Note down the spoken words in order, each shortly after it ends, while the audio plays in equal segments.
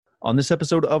On this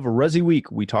episode of Resi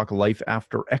Week, we talk life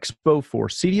after Expo for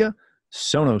Cedia,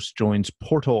 Sonos joins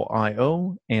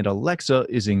Portal.io, and Alexa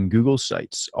is in Google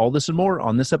Sites. All this and more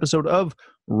on this episode of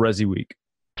Resi Week.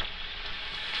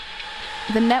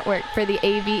 The network for the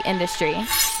AV industry.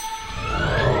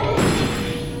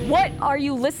 What are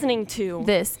you listening to?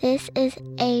 This is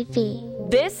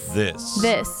AV. This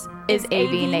is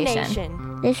AV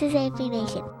Nation. This is AV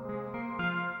Nation.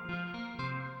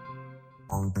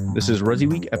 This is Resi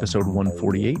Week, episode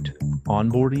 148,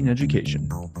 Onboarding Education.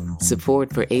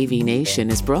 Support for AV Nation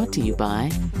is brought to you by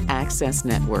Access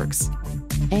Networks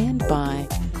and by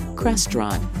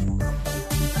Crestron.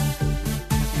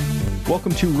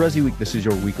 Welcome to Resi Week. This is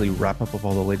your weekly wrap-up of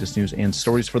all the latest news and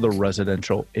stories for the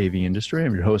residential AV industry.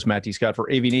 I'm your host, Matt D. Scott for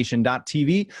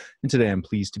AVNation.tv, and today I'm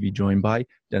pleased to be joined by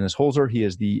Dennis Holzer. He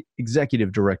is the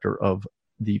Executive Director of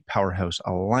the Powerhouse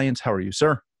Alliance. How are you,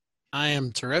 sir? I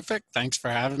am terrific. Thanks for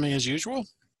having me as usual.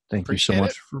 Thank you so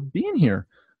much for being here.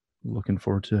 Looking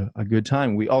forward to a good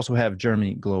time. We also have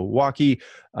Jeremy Glowacki.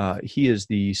 He is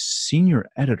the Senior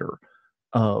Editor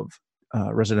of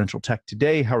Residential Tech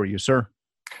Today. How are you, sir?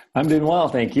 I'm doing well,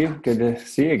 thank you. Good to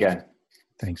see you again.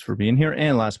 Thanks for being here.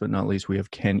 And last but not least, we have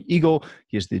Ken Eagle.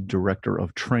 He is the Director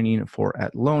of Training for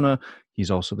Atlona. He's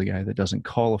also the guy that doesn't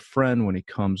call a friend when he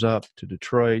comes up to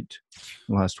Detroit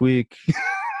last week.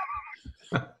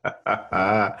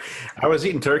 I was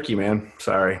eating turkey, man.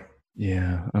 Sorry.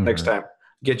 Yeah. Next time.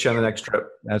 Get you on the next trip.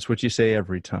 That's what you say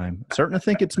every time. I'm starting to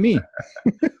think it's me.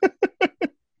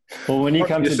 Well, when you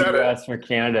come to the U.S. for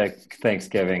Canada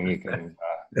Thanksgiving, you can...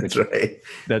 That's right.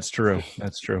 That's true.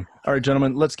 That's true. All right,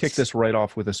 gentlemen, let's kick this right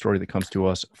off with a story that comes to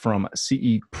us from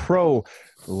CE Pro.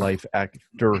 Life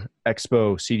After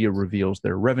Expo, Cedia reveals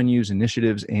their revenues,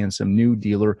 initiatives, and some new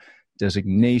dealer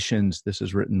designations. This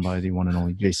is written by the one and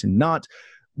only Jason Knott.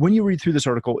 When you read through this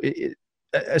article,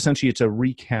 essentially it's a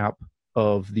recap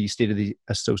of the State of the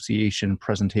Association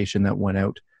presentation that went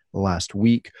out last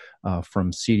week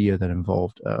from Cedia that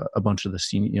involved a bunch of the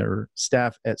senior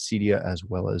staff at Cedia as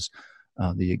well as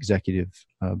the executive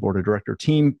board of director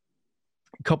team.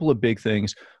 A couple of big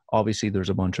things. Obviously, there's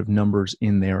a bunch of numbers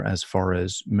in there as far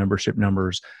as membership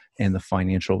numbers and the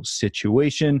financial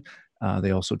situation.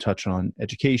 They also touch on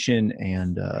education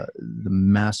and the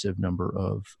massive number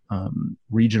of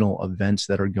regional events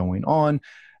that are going on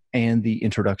and the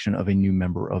introduction of a new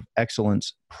Member of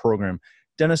Excellence program.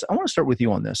 Dennis, I want to start with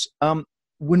you on this.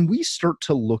 When we start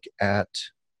to look at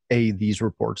these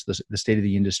reports, the state of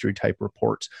the industry type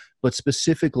reports, but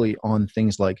specifically on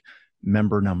things like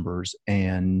member numbers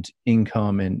and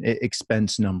income and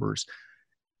expense numbers,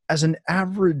 as an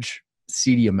average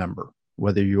Cedia member,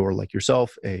 whether you're like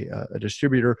yourself, a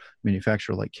distributor,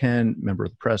 manufacturer like Ken, member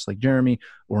of the press like Jeremy,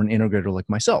 or an integrator like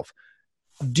myself,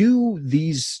 do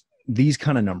these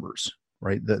kind of numbers,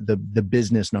 right? The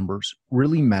business numbers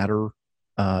really matter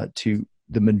to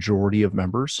the majority of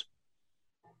members?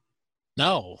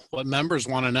 No, what members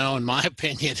want to know, in my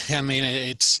opinion, I mean,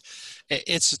 it's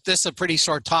this is a pretty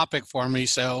sore topic for me.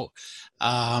 So,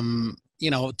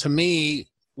 to me,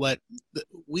 what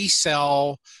we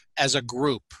sell as a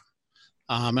group,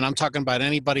 and I'm talking about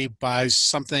anybody buys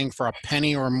something for a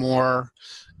penny or more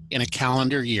in a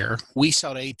calendar year, we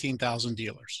sell to 18,000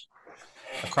 dealers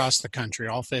across the country,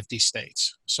 all 50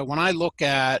 states. So when I look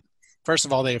at, first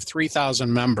of all, they have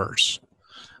 3,000 members.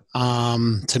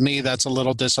 To me, that's a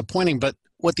little disappointing. But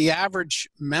what the average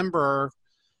member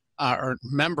or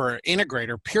member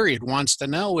integrator, period, wants to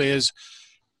know is,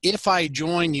 if I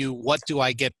join you, what do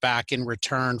I get back in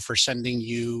return for sending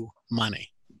you money?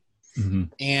 Mm-hmm.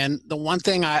 And the one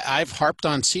thing I've harped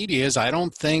on Cedia is I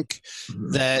don't think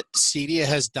that Cedia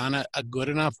has done a good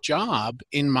enough job,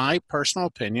 in my personal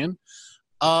opinion,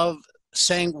 of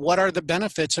saying what are the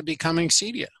benefits of becoming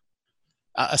Cedia.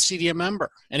 A Cedia member.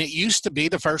 And it used to be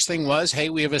the first thing was, hey,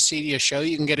 we have a Cedia show,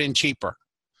 you can get in cheaper.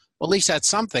 Well, at least that's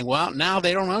something. Well, now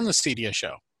they don't own the Cedia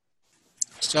show.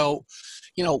 So,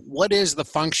 what is the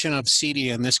function of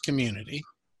Cedia in this community?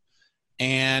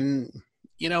 And,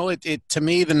 it to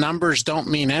me, the numbers don't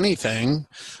mean anything.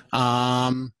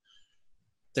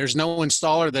 There's no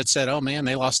installer that said, oh man,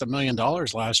 they lost $1 million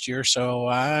last year, so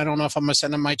I don't know if I'm going to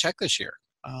send them my check this year.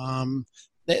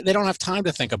 They don't have time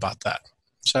to think about that.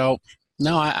 So,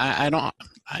 no, I don't.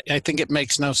 I think it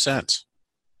makes no sense.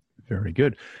 Very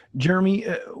good. Jeremy,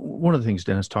 one of the things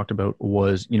Dennis talked about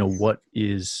was, what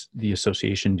is the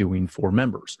association doing for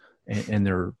members and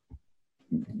their,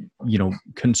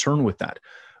 concern with that.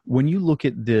 When you look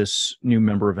at this new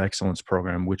Member of Excellence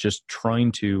program, which is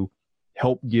trying to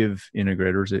help give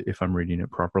integrators, if I'm reading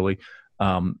it properly,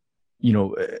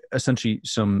 essentially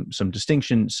some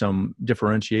distinction, some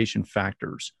differentiation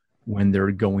factors when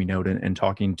they're going out and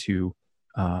talking to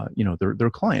their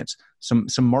clients, some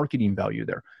marketing value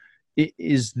there.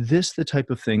 Is this the type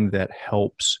of thing that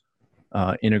helps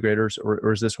integrators,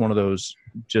 or is this one of those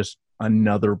just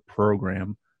another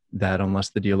program that unless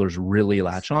the dealers really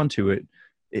latch onto it,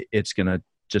 it's going to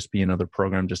just be another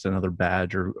program, just another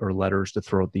badge or letters to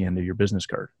throw at the end of your business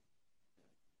card?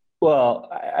 Well,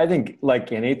 I think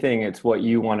like anything, it's what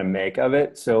you want to make of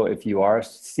it. So if you are a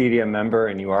CEDIA member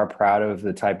and you are proud of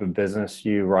the type of business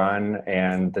you run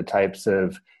and the types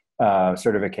of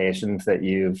certifications that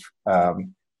you've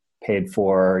paid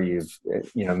for, you've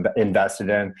invested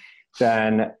in,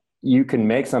 then you can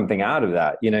make something out of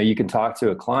that. You can talk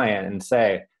to a client and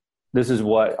say, this is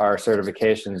what our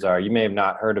certifications are. You may have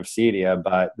not heard of CEDIA,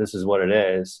 but this is what it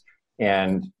is.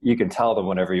 And you can tell them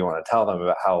whatever you want to tell them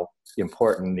about how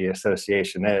important the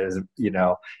association is,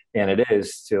 and it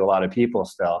is to a lot of people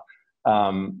still.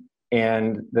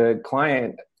 And the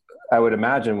client, I would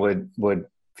imagine, would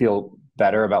feel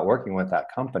better about working with that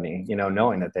company,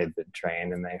 knowing that they've been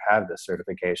trained and they have this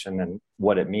certification and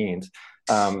what it means.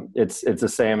 It's the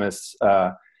same as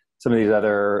some of these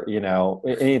other,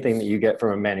 anything that you get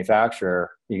from a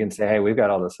manufacturer, you can say, hey, we've got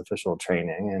all this official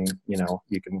training and,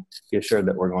 you can be assured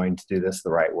that we're going to do this the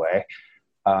right way.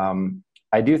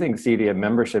 I do think CEDIA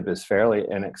membership is fairly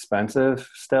inexpensive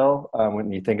still.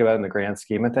 When you think about it in the grand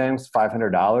scheme of things,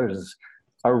 $500 is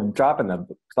a drop in the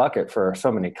bucket for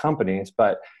so many companies.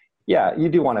 But yeah, you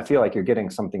do want to feel like you're getting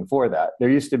something for that. There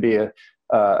used to be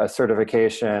a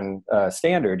certification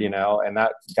standard, and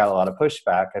that got a lot of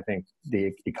pushback. I think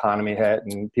the economy hit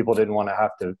and people didn't want to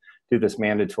have to do this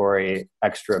mandatory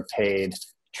extra paid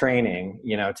training,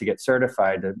 to get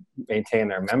certified to maintain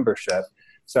their membership.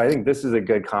 So I think this is a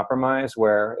good compromise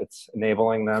where it's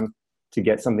enabling them to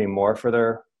get something more for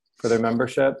their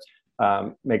membership,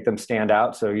 make them stand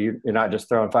out. So you're not just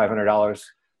throwing $500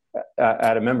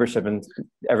 at a membership and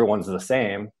everyone's the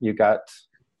same. You got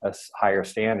a higher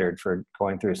standard for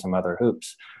going through some other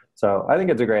hoops. So I think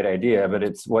it's a great idea, but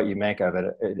it's what you make of it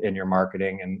in your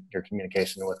marketing and your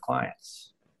communication with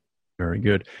clients. Very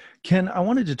good. Ken, I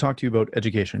wanted to talk to you about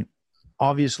education.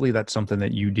 Obviously, that's something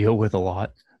that you deal with a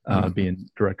lot, being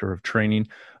director of training.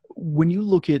 When you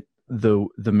look at the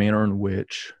manner in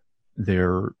which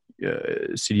their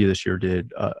CEDIA this year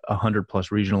did 100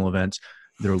 plus regional events,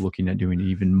 they're looking at doing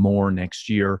even more next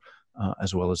year,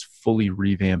 as well as fully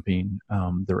revamping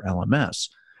their LMS.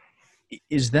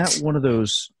 Is that one of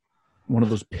those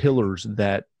pillars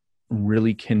that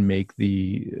really can make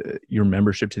your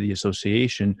membership to the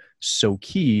association so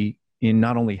key in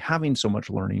not only having so much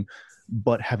learning,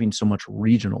 but having so much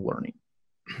regional learning?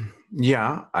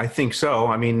 Yeah, I think so.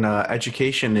 I mean,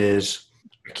 education is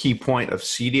a key point of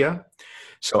CEDIA.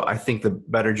 So I think the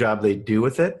better job they do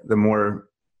with it, the more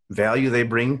value they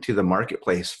bring to the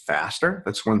marketplace faster.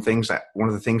 That's one of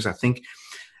the things I think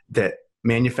that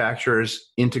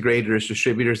manufacturers, integrators,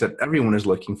 distributors, that everyone is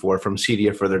looking for from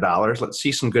CEDIA for their dollars. Let's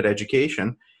see some good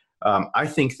education. I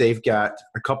think they've got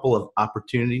a couple of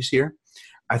opportunities here.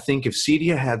 I think if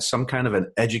CEDIA had some kind of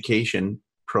an education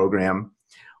program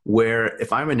where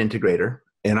if I'm an integrator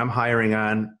and I'm hiring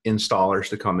on installers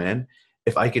to come in,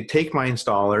 if I could take my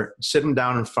installer, sit them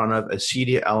down in front of a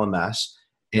CEDIA LMS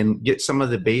and get some of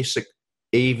the basic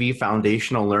AV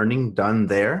foundational learning done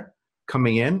there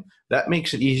coming in, that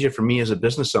makes it easier for me as a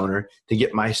business owner to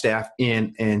get my staff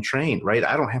in and trained, right?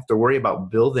 I don't have to worry about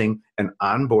building an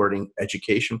onboarding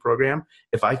education program.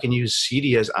 If I can use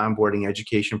CEDIA's onboarding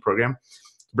education program,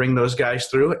 bring those guys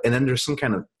through, and then there's some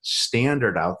kind of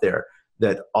standard out there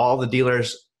that all the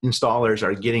dealers, installers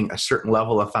are getting a certain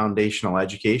level of foundational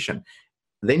education.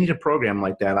 They need a program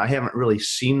like that. I haven't really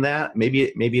seen that. Maybe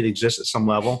it exists at some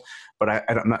level, but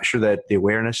I'm not sure that the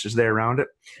awareness is there around it.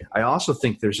 I also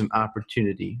think there's an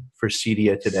opportunity for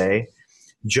CEDIA today,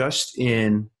 just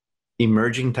in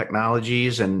emerging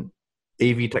technologies and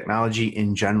AV technology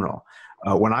in general.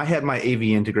 When I had my AV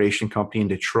integration company in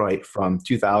Detroit from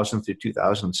 2000 through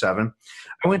 2007,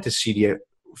 I went to CEDIA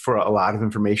for a lot of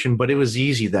information, but it was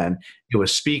easy then. It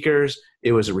was speakers,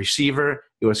 it was a receiver,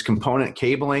 it was component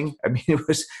cabling. I mean, it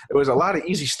was a lot of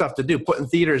easy stuff to do. Putting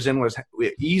theaters in was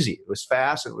easy. It was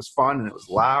fast, it was fun, and it was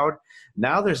loud.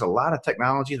 Now there's a lot of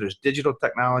technology. There's digital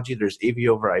technology. There's AV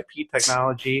over IP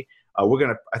technology. We're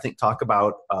going to, I think, talk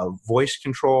about voice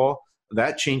control.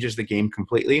 That changes the game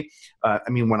completely. I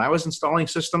mean, when I was installing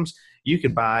systems, you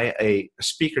could buy a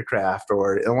Speakercraft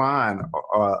or Elan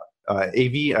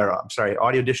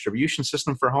audio distribution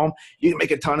system for home. You can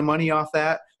make a ton of money off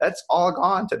that. That's all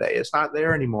gone today. It's not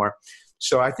there anymore.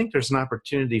 So I think there's an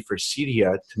opportunity for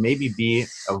CEDIA to maybe be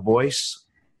a voice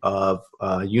of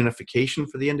unification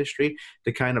for the industry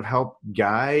to kind of help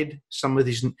guide some of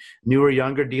these newer,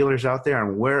 younger dealers out there,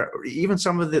 and where even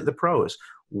some of the pros.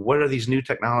 What are these new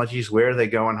technologies? Where are they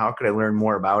going? How could I learn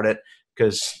more about it?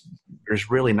 Because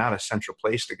there's really not a central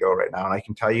place to go right now. And I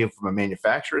can tell you from a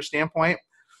manufacturer standpoint,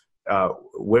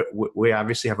 we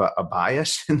obviously have a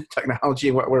bias in the technology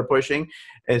and what we're pushing.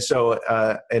 And so,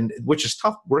 and which is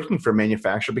tough working for a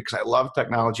manufacturer, because I love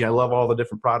technology. I love all the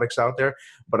different products out there,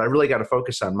 but I really got to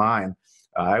focus on mine.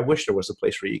 I wish there was a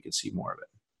place where you could see more of it.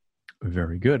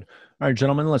 Very good. All right,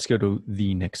 gentlemen, let's go to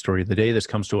the next story of the day. This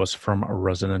comes to us from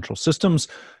Residential Systems.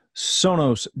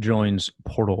 Sonos joins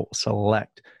Portal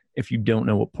Select. If you don't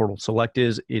know what Portal Select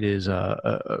is, it is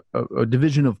a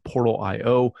division of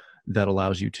Portal.io that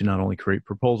allows you to not only create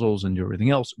proposals and do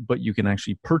everything else, but you can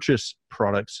actually purchase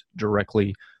products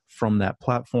directly from that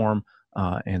platform,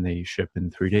 and they ship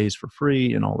in 3 days for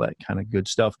free and all that kind of good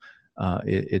stuff.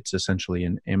 It's essentially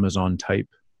an Amazon-type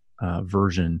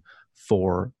version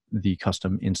for the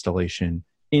custom installation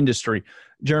industry.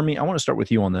 Jeremy, I want to start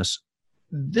with you on this.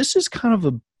 This is kind of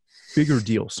a bigger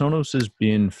deal. Sonos has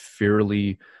been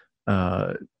fairly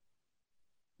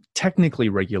technically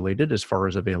regulated as far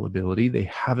as availability. They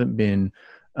haven't been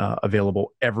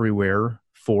available everywhere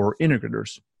for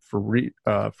integrators.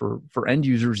 For end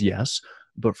users, yes,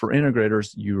 but for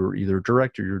integrators, you're either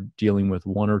direct or you're dealing with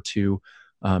one or two,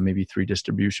 maybe three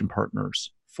distribution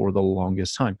partners for the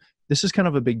longest time. This is kind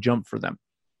of a big jump for them.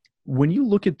 When you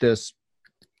look at this,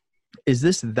 is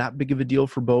this that big of a deal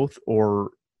for both, or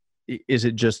is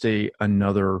it just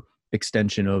another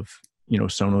extension of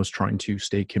Sonos trying to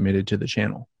stay committed to the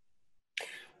channel?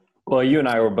 Well, you and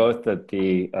I were both at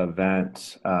the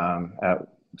event at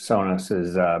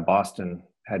Sonos's Boston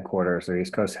headquarters or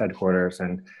East Coast headquarters,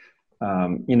 and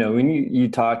when you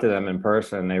talk to them in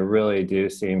person, they really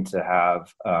do seem to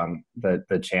have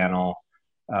the channel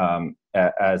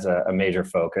as a major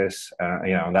focus.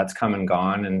 That's come and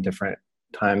gone in different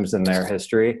times in their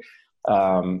history.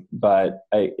 But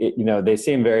they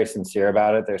seem very sincere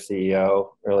about it. Their CEO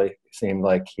really seemed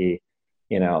like he,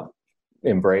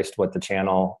 embraced what the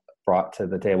channel brought to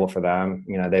the table for them.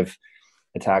 They've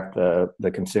attacked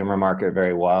the consumer market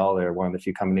very well. They're one of the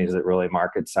few companies that really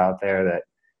markets out there, that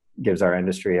gives our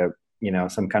industry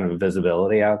some kind of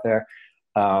visibility out there.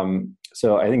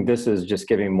 So I think this is just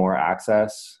giving more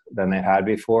access than they had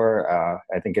before.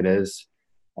 I think it is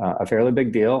a fairly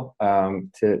big deal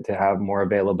to have more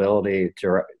availability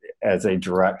as a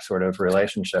direct sort of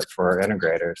relationship for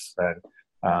integrators,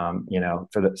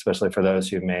 and especially for those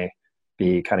who may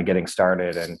be kind of getting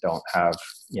started and don't have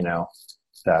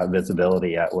that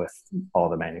visibility yet with all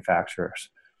the manufacturers.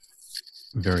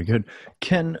 Very good.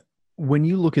 Ken, when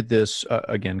you look at this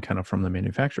again, kind of from the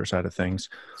manufacturer side of things,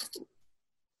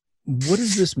 what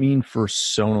does this mean for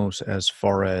Sonos as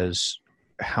far as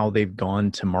how they've gone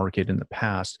to market in the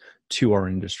past to our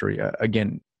industry?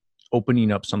 Again,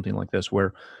 opening up something like this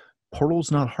where Portal's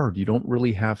not hard. You don't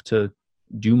really have to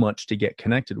do much to get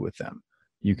connected with them.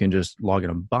 You can just log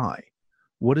in and buy.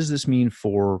 What does this mean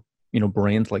for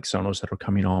brands like Sonos that are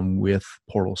coming on with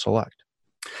Portal Select?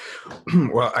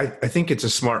 Well, I think it's a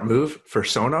smart move for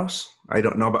Sonos. I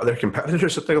don't know about their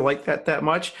competitors if they like that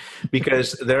much,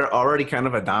 because they're already kind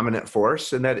of a dominant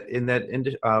force in that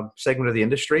segment of the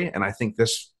industry. And I think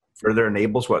this further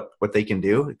enables what they can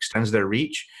do, extends their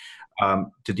reach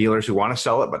to dealers who want to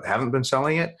sell it but haven't been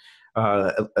selling it.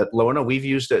 At Lona, we've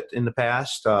used it in the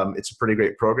past. It's a pretty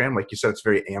great program. Like you said, it's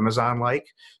very Amazon-like.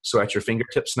 So at your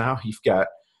fingertips now, you've got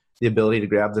the ability to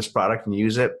grab this product and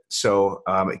use it. So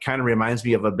it kind of reminds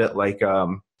me of a bit like,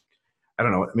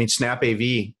 Snap AV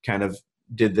kind of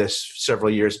did this several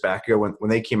years back ago when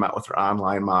they came out with their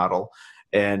online model.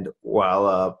 And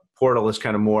while Portal is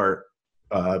kind of more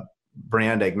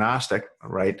brand agnostic,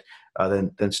 right,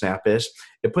 than Snap is,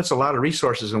 it puts a lot of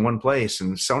resources in one place,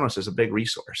 and Sonos is a big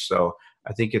resource. So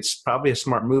I think it's probably a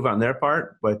smart move on their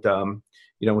part, but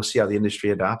we'll see how the industry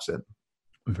adopts it.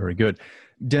 Very good.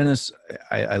 Dennis,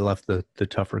 I left the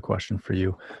tougher question for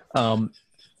you.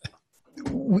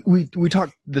 We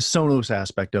talked the Sonos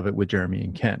aspect of it with Jeremy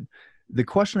and Ken. The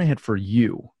question I had for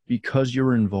you, because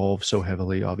you're involved so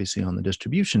heavily, obviously, on the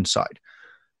distribution side,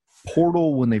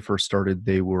 Portal, when they first started,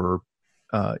 they were,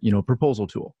 proposal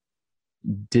tool.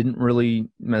 Didn't really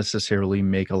necessarily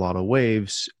make a lot of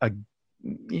waves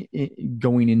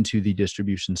going into the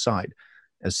distribution side.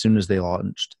 As soon as they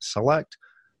launched Select,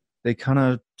 they kind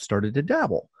of started to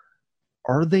dabble.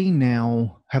 Have they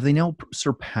now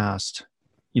surpassed,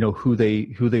 who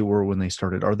they were when they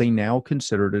started? Are they now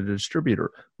considered a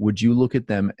distributor? Would you look at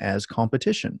them as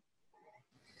competition?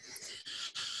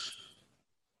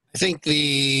 I think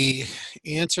the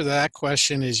answer to that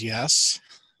question is yes.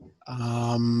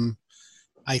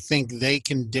 I think they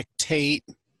can dictate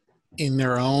in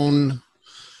their own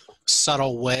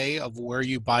subtle way of where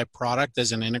you buy product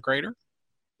as an integrator.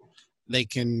 They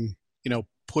can,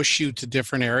 push you to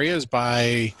different areas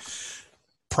by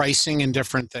pricing and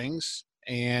different things.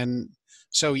 And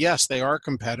so, yes, they are a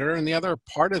competitor. And the other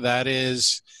part of that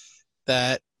is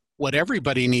that what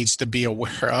everybody needs to be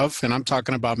aware of, and I'm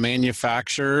talking about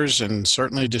manufacturers and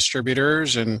certainly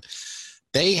distributors, and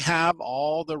they have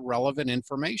all the relevant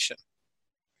information.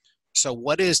 So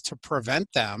what is to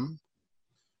prevent them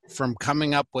from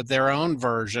coming up with their own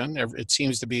version? It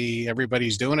seems to be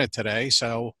everybody's doing it today.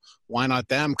 So why not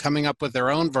them coming up with their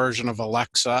own version of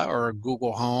Alexa or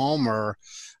Google Home or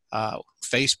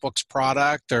Facebook's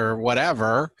product or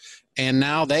whatever? And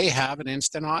now they have an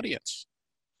instant audience.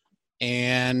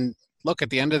 And look, at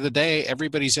the end of the day,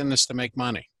 everybody's in this to make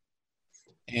money.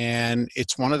 And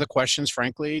it's one of the questions,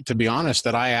 frankly, to be honest,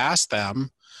 that I ask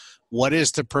them, what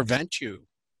is to prevent you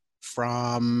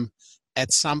from,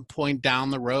 at some point down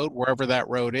the road, wherever that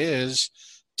road is,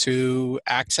 to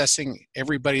accessing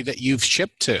everybody that you've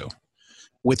shipped to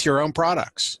with your own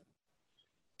products?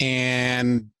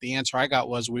 And the answer I got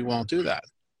was, we won't do that.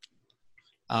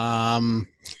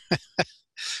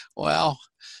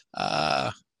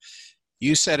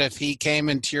 You said if he came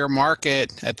into your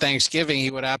market at Thanksgiving,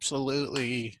 he would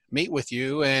absolutely meet with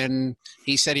you. And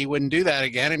he said he wouldn't do that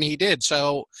again, and he did.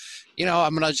 So,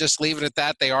 I'm going to just leave it at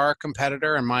that. They are a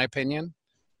competitor, in my opinion.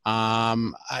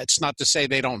 It's not to say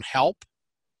they don't help,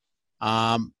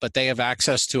 but they have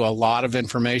access to a lot of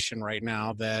information right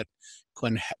now that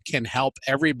can help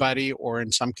everybody, or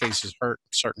in some cases hurt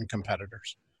certain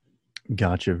competitors.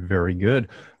 Gotcha. Very good.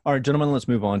 All right, gentlemen, let's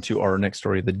move on to our next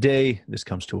story of the day. This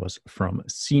comes to us from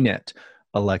CNET.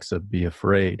 Alexa, be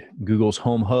afraid. Google's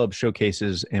Home Hub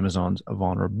showcases Amazon's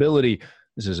vulnerability.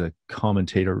 This is a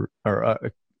commentator, or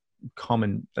a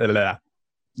common,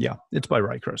 yeah, it's by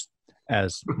Rycross,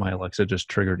 as my Alexa just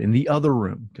triggered in the other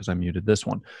room because I muted this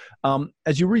one.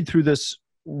 As you read through this,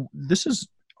 this is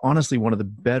honestly one of the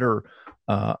better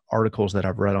articles that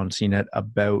I've read on CNET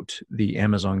about the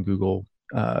Amazon Google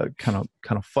kind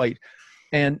of fight.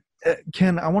 And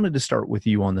Ken, I wanted to start with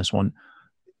you on this one.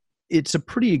 It's a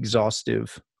pretty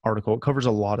exhaustive article. It covers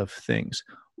a lot of things.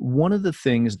 One of the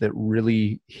things that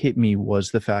really hit me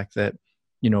was the fact that,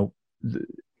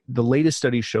 the latest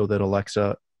studies show that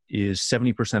Alexa is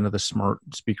 70% of the smart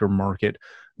speaker market.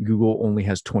 Google only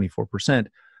has 24%.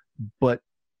 But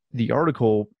the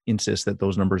article insists that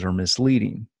those numbers are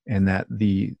misleading, and that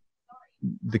the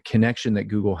connection that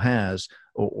Google has,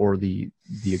 or the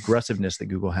aggressiveness that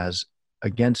Google has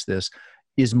against this,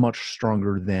 is much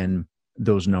stronger than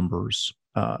those numbers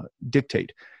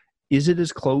dictate. Is it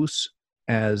as close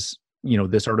as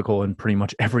this article and pretty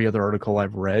much every other article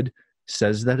I've read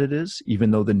says that it is,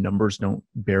 even though the numbers don't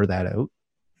bear that out?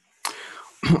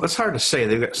 It's hard to say.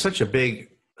 They've got such a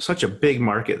big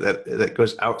market that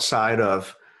goes outside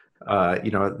of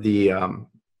the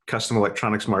custom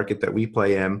electronics market that we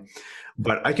play in.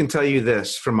 But I can tell you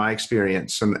this from my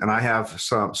experience, and I have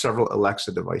several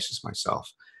Alexa devices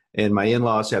myself, and my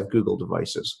in-laws have Google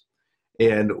devices.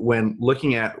 And when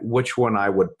looking at which one I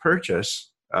would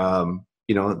purchase,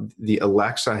 the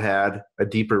Alexa had a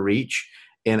deeper reach.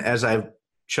 And as I've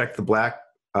checked the Black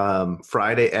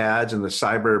Friday ads and the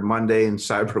Cyber Monday and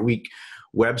Cyber Week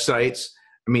websites,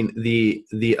 I mean,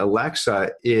 the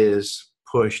Alexa is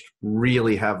pushed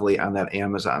really heavily on that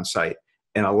Amazon site.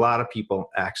 And a lot of people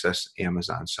access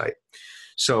Amazon site.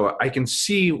 So I can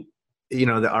see,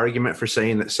 the argument for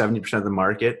saying that 70% of the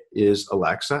market is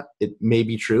Alexa. It may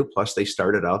be true. Plus, they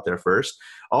started out there first.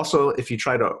 Also, if you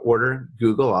try to order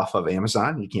Google off of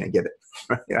Amazon, you can't get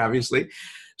it, obviously.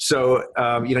 So,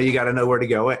 you got to know where to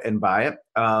go and buy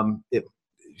it.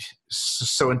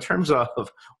 So in terms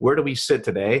of where do we sit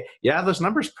today? Yeah, those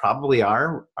numbers probably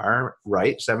are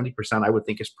right. 70%, I would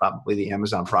think, is probably the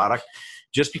Amazon product,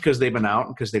 just because they've been out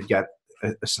and because they've got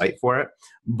a site for it.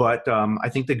 But I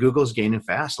think the Google's gaining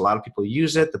fast. A lot of people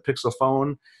use it. The Pixel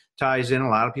phone ties in. A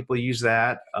lot of people use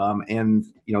that. And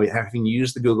having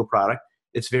used the Google product,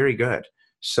 it's very good.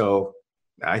 So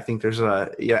I think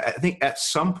I think at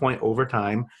some point over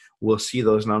time, we'll see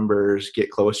those numbers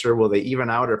get closer. Will they even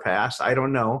out or pass? I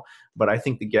don't know, but I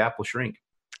think the gap will shrink.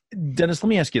 Dennis, let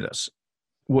me ask you this.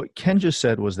 What Ken just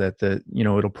said was that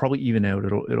it'll probably even out.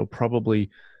 It'll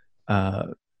probably,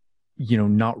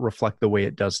 not reflect the way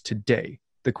it does today.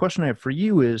 The question I have for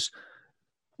you is,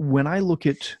 when I look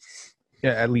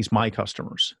at least my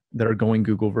customers that are going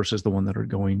Google versus the ones that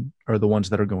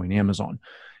are going Amazon,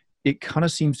 it kind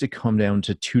of seems to come down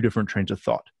to two different trains of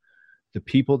thought. The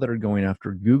people that are going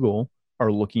after Google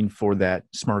are looking for that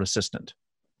smart assistant,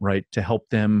 right, to help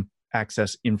them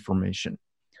access information.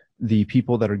 The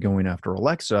people that are going after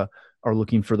Alexa are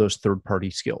looking for those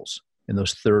third-party skills and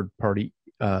those third-party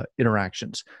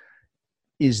interactions.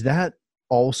 Is that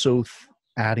also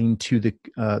adding to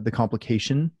the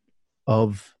complication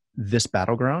of this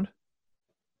battleground?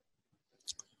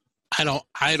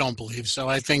 I don't believe so.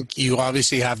 I think you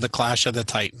obviously have the clash of the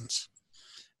titans,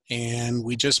 and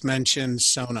we just mentioned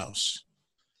Sonos,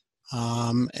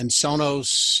 and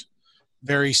Sonos,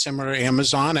 very similar to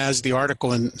Amazon, as the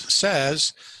article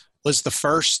says, was the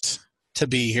first to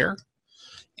be here,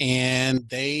 and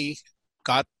they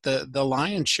got the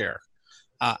lion's share.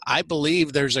 I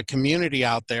believe there's a community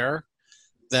out there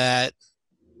that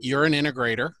you're an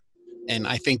integrator, and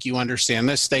I think you understand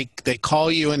this. They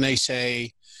call you and they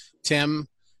say, Tim,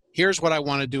 here's what I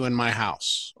want to do in my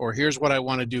house, or here's what I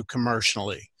want to do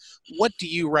commercially. What do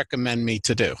you recommend me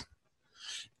to do?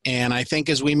 And I think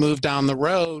as we move down the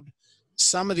road,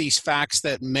 some of these facts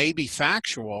that may be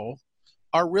factual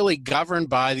are really governed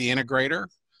by the integrator,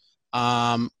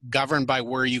 governed by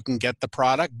where you can get the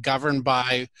product, governed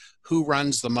by who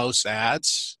runs the most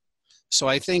ads. So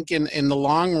I think in the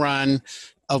long run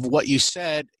of what you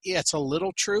said, yeah, it's a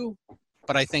little true,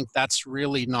 but I think that's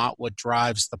really not what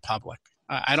drives the public.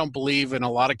 I don't believe in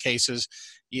a lot of cases,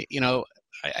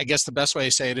 I guess the best way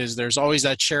to say it is there's always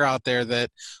that share out there that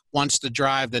wants to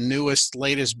drive the newest,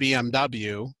 latest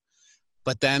BMW,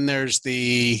 but then there's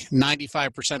the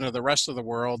 95% of the rest of the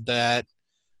world that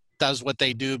does what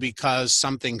they do because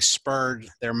something spurred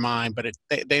their mind, but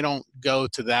they don't go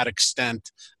to that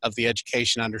extent of the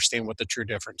education to understand what the true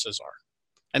differences are.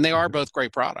 And they are both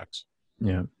great products.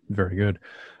 Yeah, very good.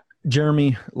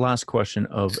 Jeremy, last question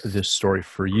of this story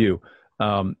for you.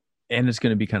 And it's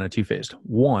going to be kind of two-phased.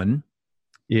 One,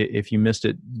 if you missed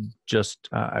it just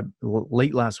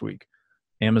late last week,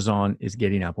 Amazon is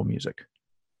getting Apple Music,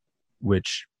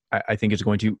 which I think is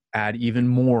going to add even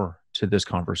more to this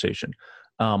conversation.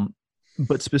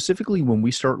 But specifically, when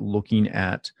we start looking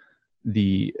at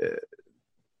the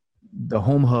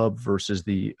Home Hub versus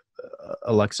the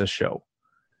Alexa Show,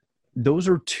 those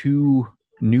are two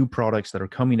new products that are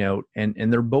coming out,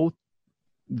 and they're both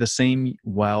the same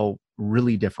while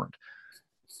really different.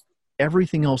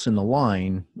 Everything else in the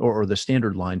line, or the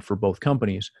standard line for both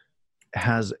companies,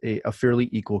 has a fairly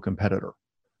equal competitor.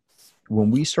 When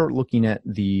we start looking at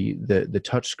the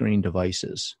touchscreen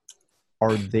devices,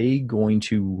 are they going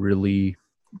to really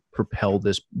propel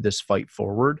this fight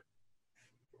forward?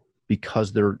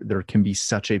 Because there can be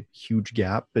such a huge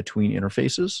gap between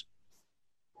interfaces?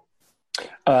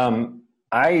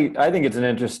 I think it's an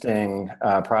interesting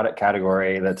product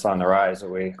category that's on the rise that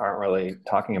we aren't really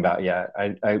talking about yet.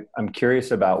 I'm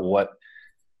curious about what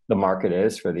the market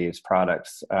is for these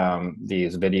products,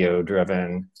 these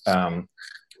video-driven,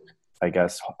 I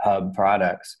guess, hub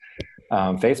products.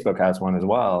 Facebook has one as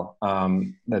well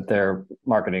that they're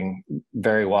marketing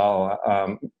very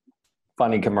well.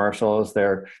 Funny commercials.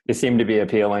 They seem to be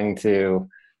appealing to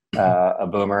a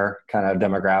boomer kind of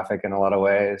demographic in a lot of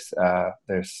ways.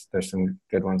 There's some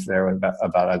good ones there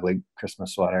about ugly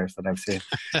Christmas sweaters that I've seen.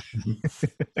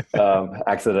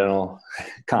 Accidental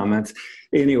comments.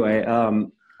 Anyway,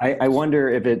 I wonder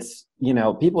if it's,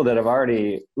 people that have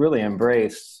already really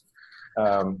embraced,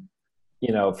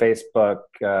 Facebook,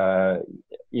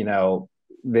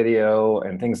 video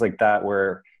and things like that,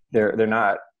 where they're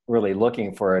not really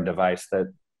looking for a device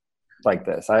that like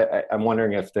this. I'm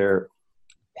wondering if they're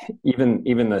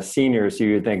even the seniors who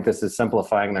you think this is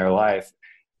simplifying their life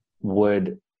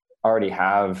would already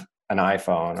have an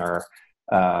iPhone or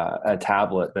a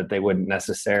tablet that they wouldn't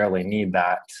necessarily need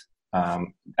that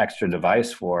extra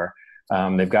device for.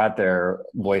 They've got their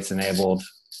voice-enabled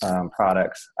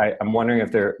products. I'm wondering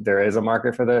if there is a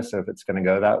market for this, or if it's going to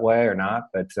go that way or not.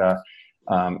 But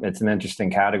it's an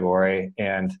interesting category,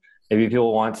 and maybe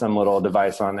people want some little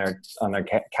device on their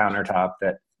countertop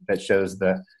that shows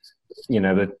the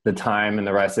time and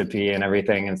the recipe and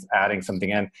everything, and adding something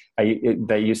in.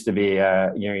 They used to be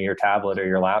your tablet or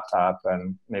your laptop,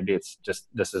 and maybe it's just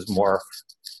this is more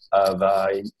of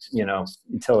a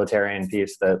utilitarian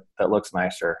piece that looks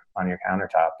nicer on your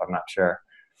countertop. I'm not sure.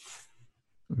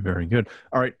 Very good.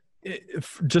 All right,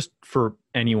 just for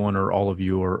anyone or all of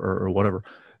you or whatever,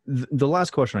 the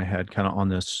last question I had kind of on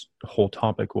this whole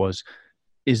topic was,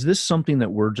 is this something that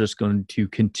we're just going to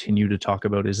continue to talk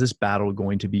about? Is this battle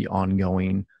going to be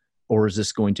ongoing, or is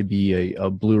this going to be a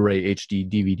Blu-ray, HD,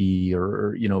 DVD,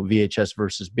 or VHS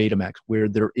versus Betamax, where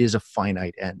there is a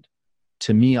finite end?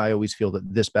 To me, I always feel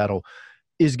that this battle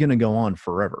is going to go on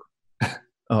forever.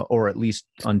 or at least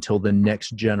until the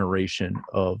next generation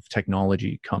of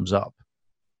technology comes up.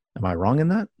 Am I wrong in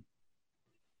that?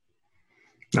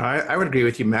 No, I would agree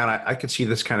with you, Matt. I could see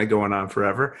this kind of going on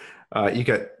forever. You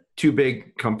got two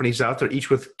big companies out there, each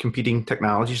with competing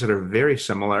technologies that are very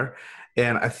similar.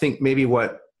 And I think maybe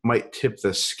what might tip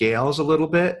the scales a little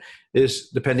bit is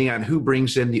depending on who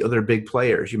brings in the other big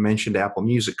players. You mentioned Apple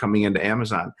Music coming into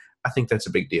Amazon. I think that's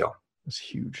a big deal. That's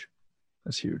huge.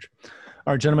 That's huge.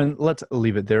 All right, gentlemen, let's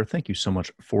leave it there. Thank you so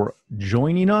much for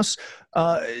joining us.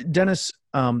 Dennis,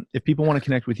 if people want to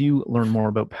connect with you, learn more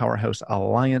about Powerhouse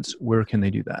Alliance, where can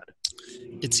they do that?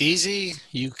 It's easy.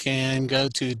 You can go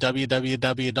to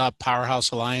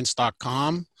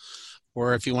www.powerhousealliance.com,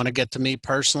 or if you want to get to me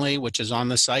personally, which is on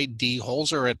the site,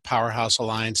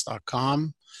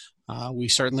 dholzer@powerhousealliance.com. We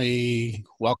certainly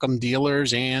welcome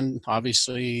dealers, and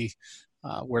obviously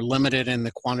we're limited in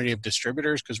the quantity of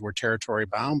distributors because we're territory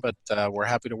bound, but we're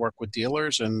happy to work with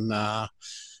dealers, and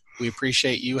we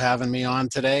appreciate you having me on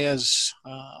today.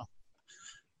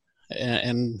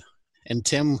 And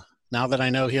Tim, now that I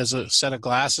know he has a set of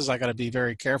glasses, I got to be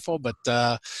very careful, but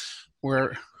I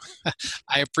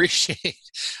appreciate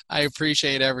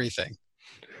everything.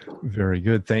 Very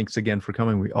good. Thanks again for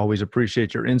coming. We always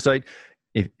appreciate your insight.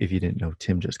 If you didn't know,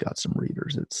 Tim just got some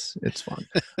readers. It's fun.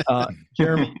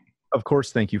 Jeremy, of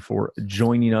course, thank you for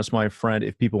joining us, my friend.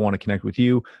 If people want to connect with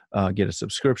you, get a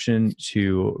subscription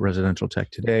to Residential Tech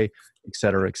Today, et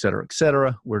cetera, et cetera, et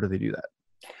cetera, where do they do that?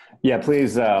 Yeah,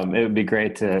 please. It would be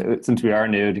great to, since we are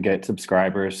new, to get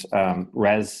subscribers.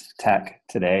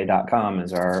 ResTechToday.com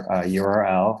is our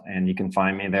URL, and you can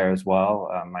find me there as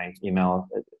well. My email,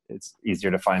 it's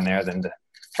easier to find there than to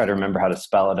try to remember how to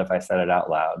spell it if I said it out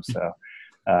loud. So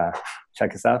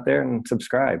check us out there and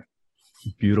subscribe.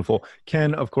 Beautiful.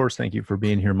 Ken, of course, thank you for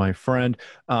being here, my friend.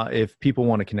 If people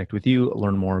want to connect with you,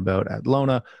 learn more about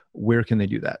Adlona, where can they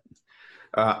do that?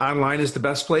 Online is the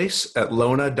best place at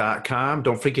lona.com.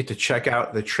 Don't forget to check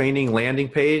out the training landing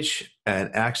page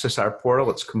and access our portal.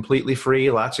 It's completely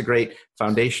free. Lots of great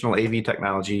foundational AV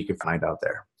technology you can find out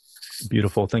there.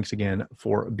 Beautiful. Thanks again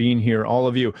for being here, all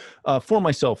of you. For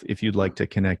myself, if you'd like to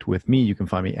connect with me, you can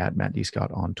find me at Matt D.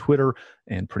 Scott on Twitter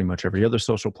and pretty much every other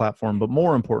social platform. But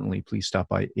more importantly, please stop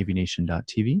by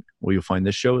avnation.tv, where you'll find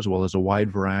this show as well as a wide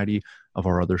variety of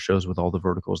our other shows with all the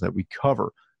verticals that we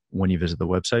cover. When you visit the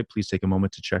website, please take a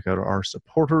moment to check out our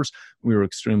supporters. We are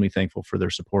extremely thankful for their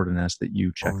support and ask that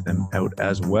you check them out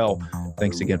as well.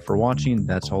 Thanks again for watching.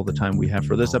 That's all the time we have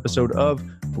for this episode of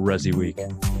Resi Week.